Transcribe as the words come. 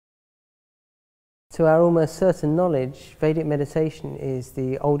To our almost certain knowledge, Vedic meditation is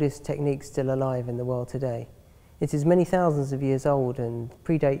the oldest technique still alive in the world today. It is many thousands of years old and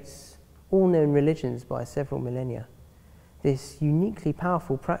predates all known religions by several millennia. This uniquely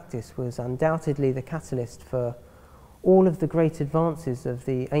powerful practice was undoubtedly the catalyst for all of the great advances of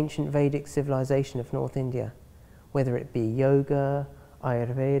the ancient Vedic civilization of North India, whether it be yoga,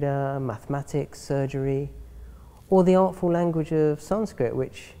 Ayurveda, mathematics, surgery, or the artful language of Sanskrit,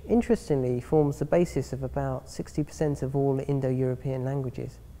 which interestingly forms the basis of about 60% of all Indo-European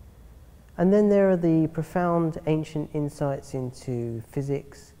languages. And then there are the profound ancient insights into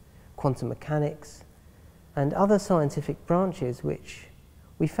physics, quantum mechanics, and other scientific branches which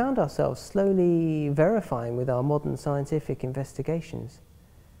we found ourselves slowly verifying with our modern scientific investigations.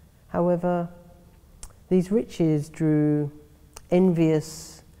 However, these riches drew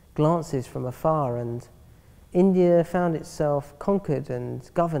envious glances from afar, and India found itself conquered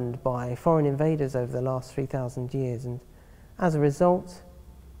and governed by foreign invaders over the last 3,000 years, and as a result,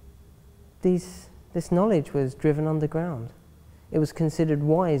 this knowledge was driven underground. It was considered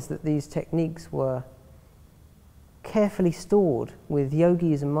wise that these techniques were carefully stored with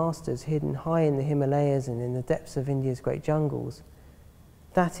yogis and masters hidden high in the Himalayas and in the depths of India's great jungles.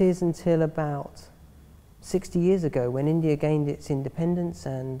 That is until about 60 years ago, when India gained its independence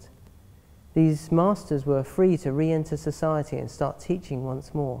and these masters were free to re-enter society and start teaching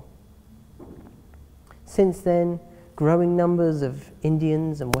once more. Since then, growing numbers of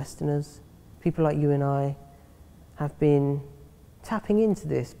Indians and Westerners, people like you and I, have been tapping into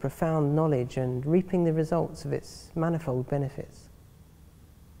this profound knowledge and reaping the results of its manifold benefits.